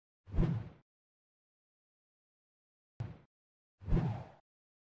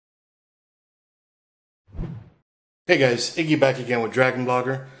Hey guys, Iggy back again with Dragon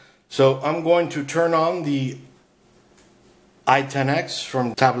Blogger. So I'm going to turn on the i10x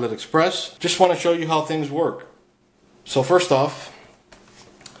from TabletExpress. Just want to show you how things work. So first off,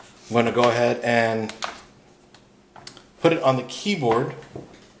 I'm going to go ahead and put it on the keyboard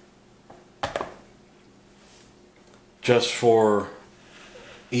just for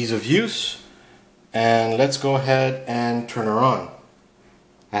ease of use. And let's go ahead and turn her on.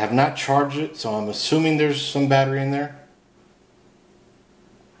 I have not charged it, so I'm assuming there's some battery in there.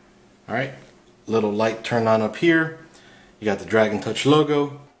 Alright, little light turned on up here. You got the DragonTouch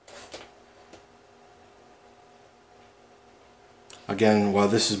logo. Again, while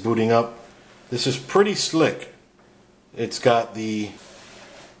this is booting up, this is pretty slick. It's got the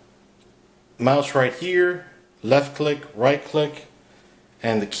mouse right here, left click, right click,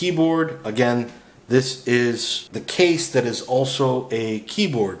 and the keyboard. Again, this is the case that is also a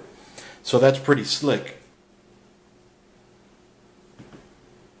keyboard, so that's pretty slick.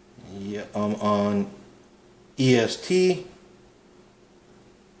 Yeah, I'm on EST.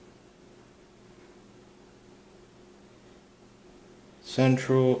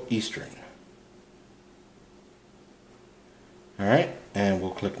 Central Eastern. Alright, and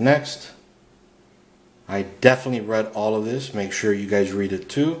we'll click next. I definitely read all of this. Make sure you guys read it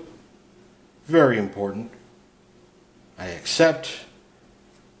too. Very important. I accept.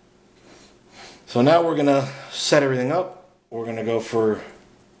 So now we're gonna set everything up. We're gonna go for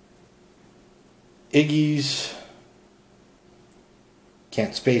Iggy's,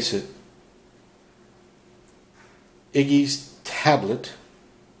 can't space it, Iggy's tablet.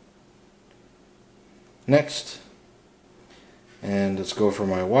 Next. And let's go for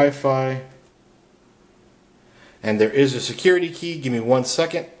my Wi-Fi. And there is a security key. Give me 1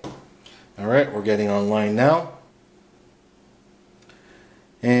 second. Alright, we're getting online now.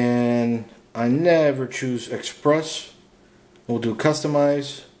 And I never choose Express. We'll do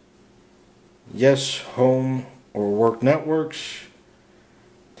Customize. Yes, Home or Work Networks.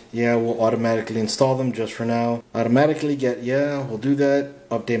 Yeah, we'll automatically install them just for now. Automatically get, yeah, we'll do that.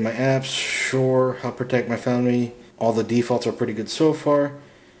 Update my apps, sure. Help protect my family. All the defaults are pretty good so far.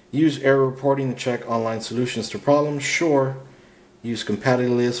 Use error reporting to check online solutions to problems, sure. Use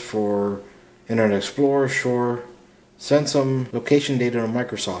compatibility for Internet Explorer, sure. Send some location data to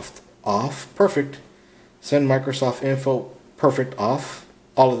Microsoft, off, perfect. Send Microsoft info, perfect, off.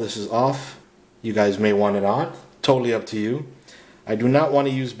 All of this is off. You guys may want it on, totally up to you. I do not want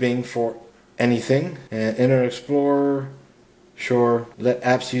to use Bing for anything. And Internet Explorer, sure. Let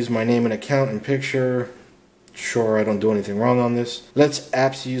apps use my name and account and picture. Sure, I don't do anything wrong on this. Let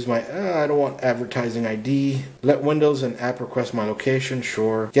apps use my, I don't want advertising ID. Let Windows and app request my location,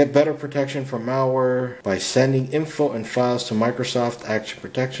 sure. Get better protection from malware by sending info and files to Microsoft Action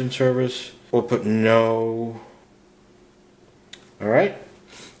Protection Service. We'll put no. Alright,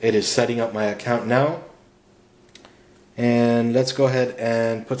 it is setting up my account now. And let's go ahead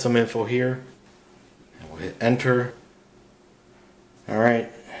and put some info here. And we'll hit enter. Alright.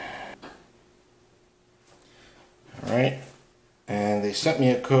 Alright, and they sent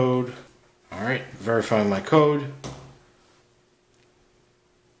me a code. Alright, verifying my code.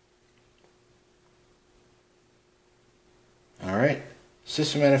 Alright,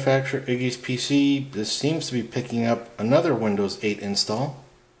 system manufacturer Iggy's PC. This seems to be picking up another Windows 8 install.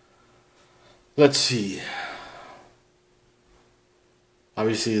 Let's see.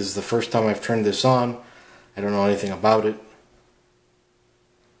 Obviously, this is the first time I've turned this on. I don't know anything about it.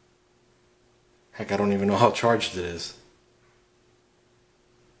 Heck, I don't even know how charged it is.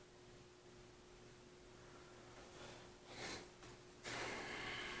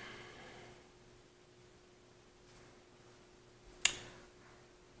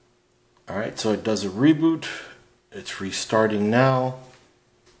 Alright, so it does a reboot. It's restarting now.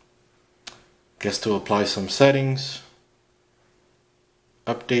 Guess to apply some settings.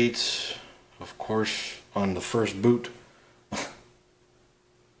 Updates, of course, on the first boot.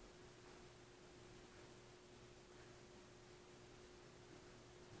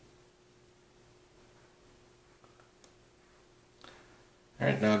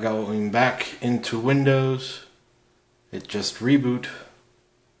 Alright, now going back into Windows, it just reboot.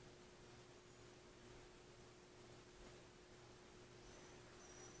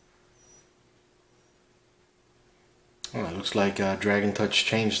 Oh, it looks like DragonTouch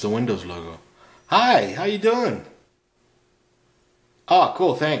changed the Windows logo. Hi, how you doing? Oh,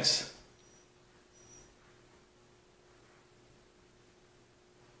 cool, thanks.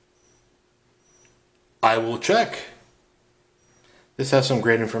 I will check. This has some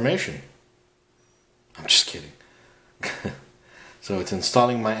great information. I'm just kidding. So it's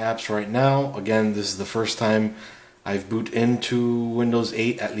installing my apps right now. Again, this is the first time I've booted into Windows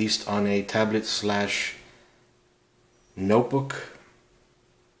 8, at least on a tablet slash notebook.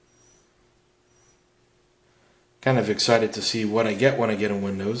 Kind of excited to see what I get when I get in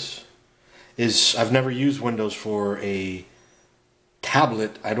Windows. I've never used Windows for a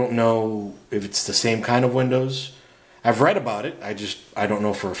tablet. I don't know if it's the same kind of Windows. I've read about it, I don't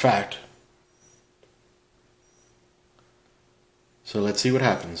know for a fact. So let's see what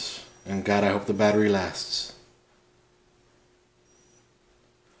happens. And God, I hope the battery lasts.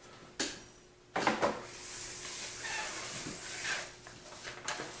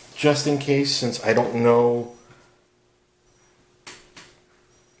 Just in case, since I don't know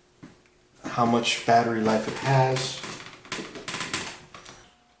how much battery life it has.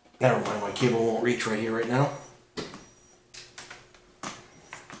 Never mind, my cable won't reach right here right now.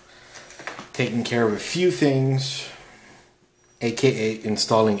 Taking care of a few things, aka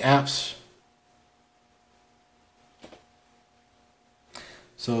installing apps.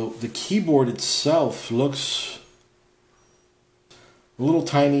 So the keyboard itself looks a little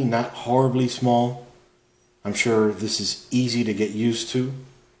tiny, not horribly small. I'm sure this is easy to get used to.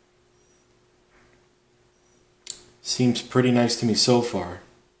 Seems pretty nice to me so far.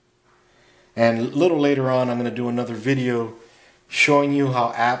 And a little later on, I'm going to do another video showing you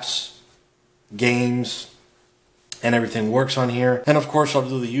how apps, games, and everything works on here. And of course, I'll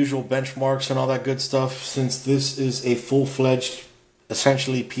do the usual benchmarks and all that good stuff. Since this is a full-fledged,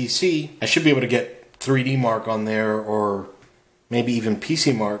 essentially PC, I should be able to get 3D Mark on there, or maybe even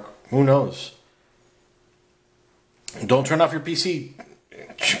PC Mark. Who knows? Don't turn off your PC.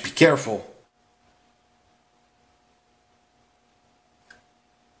 Be careful.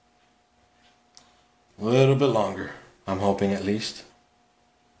 A little bit longer, I'm hoping at least.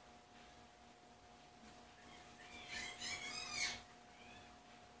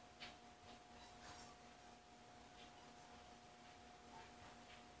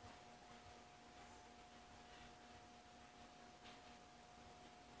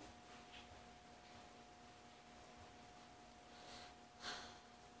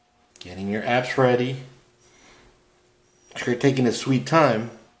 Getting your apps ready. You're taking a sweet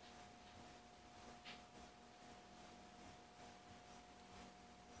time.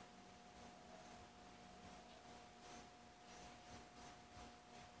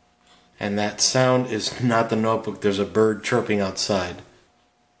 And that sound is not the notebook. There's a bird chirping outside.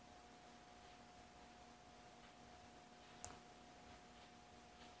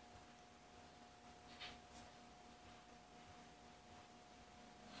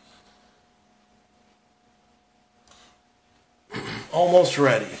 Almost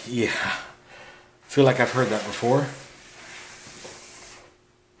ready. Yeah. Feel like I've heard that before.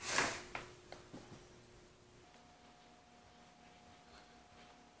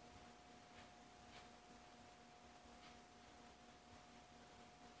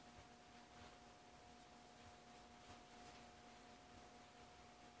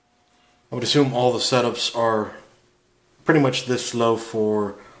 I would assume all the setups are pretty much this slow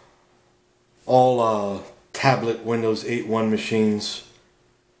for all tablet Windows 8.1 machines.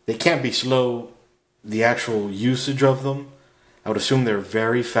 They can't be slow, the actual usage of them. I would assume they're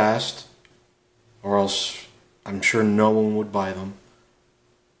very fast, or else I'm sure no one would buy them.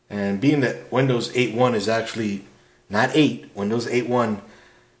 And being that Windows 8.1 is actually not 8, Windows 8.1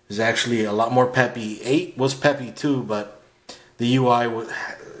 is actually a lot more peppy. 8 was peppy too, but the UI was...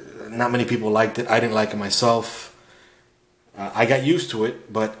 Not many people liked it. I didn't like it myself. I got used to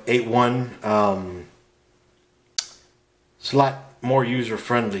it, but 8.1, it's a lot more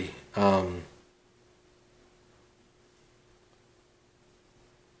user-friendly.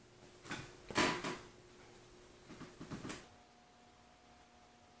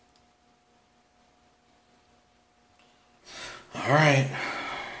 Alright.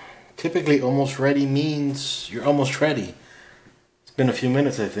 Typically, almost ready means you're almost ready. It's been a few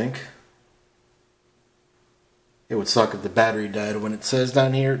minutes, I think. It would suck if the battery died when it says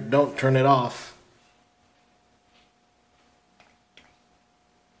down here, don't turn it off.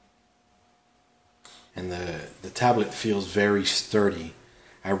 And the tablet feels very sturdy.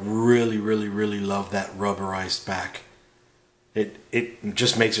 I really, really, really love that rubberized back. It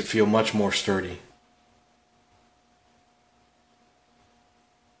just makes it feel much more sturdy.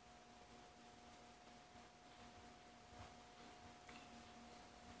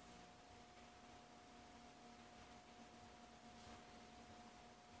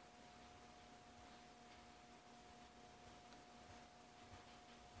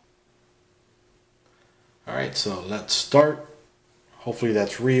 Alright, so let's start. Hopefully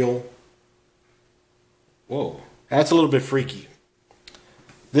that's real. Whoa, that's a little bit freaky.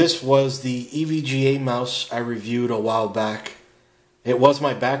 This was the EVGA mouse I reviewed a while back. It was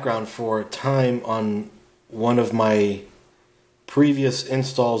my background for a time on one of my previous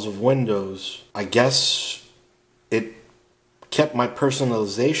installs of Windows. I guess it kept my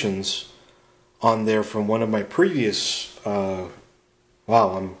personalizations on there from one of my previous, wow,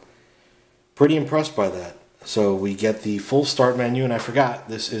 I'm pretty impressed by that. So we get the full start menu, and I forgot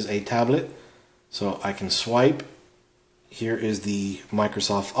this is a tablet, so I can swipe. Here is the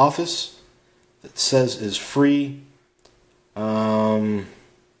Microsoft Office that says is free. Alright,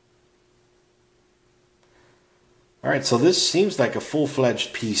 so this seems like a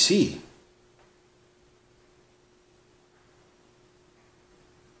full-fledged PC.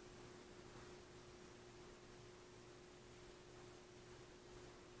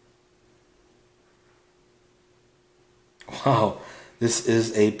 Wow, this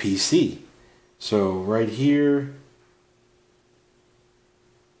is a PC. So right here,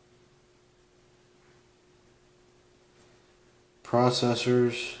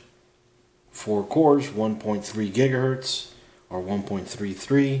 processors, 4 cores, 1.3 gigahertz or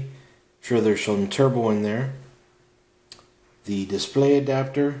 1.33. Sure, there's some turbo in there. The display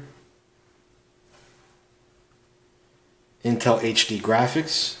adapter, Intel HD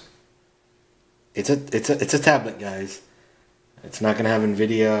graphics. It's a tablet, guys. It's not going to have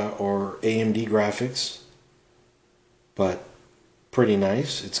NVIDIA or AMD graphics, but pretty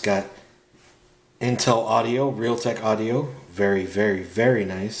nice. It's got Intel audio, Realtek audio, very, very, very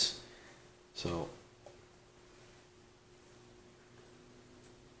nice. So,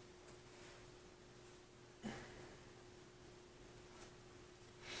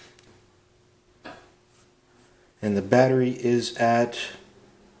 and the battery is at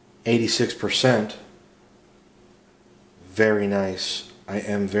 86%. Very nice. I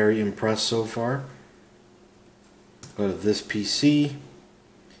am very impressed so far. Go to this PC.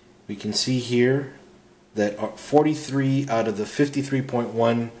 We can see here that 43 out of the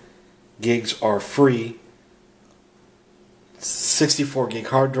 53.1 gigs are free. 64 gig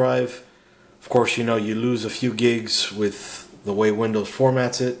hard drive. Of course, you know, you lose a few gigs with the way Windows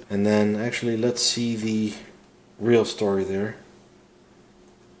formats it. And then actually, let's see the real story there.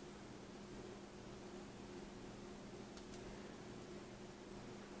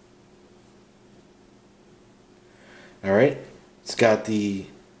 Alright, it's got the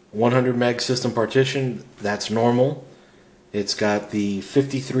 100 meg system partition, that's normal. It's got the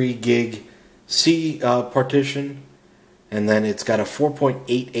 53 gig C partition, and then it's got a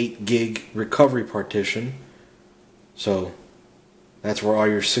 4.88 gig recovery partition. So that's where all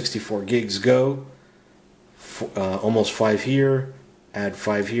your 64 gigs go. Almost 5 here, add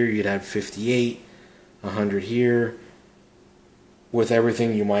 5 here, you'd have 58, 100 here. With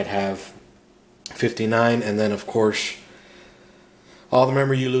everything you might have 59, and then of course all the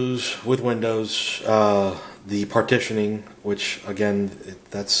memory you lose with Windows, the partitioning, which again,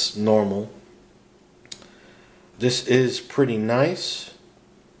 that's normal. This is pretty nice.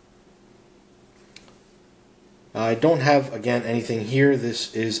 I don't have, again, anything here.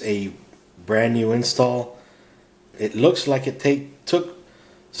 This is a brand new install. It looks like it took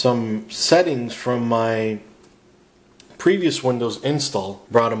some settings from my previous Windows install,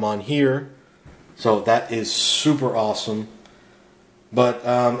 brought them on here. So that is super awesome. But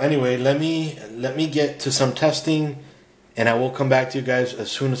anyway, let me get to some testing, and I will come back to you guys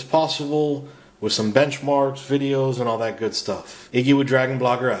as soon as possible with some benchmarks, videos, and all that good stuff. Iggy with Dragon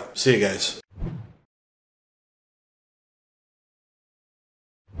Blogger out. See you guys.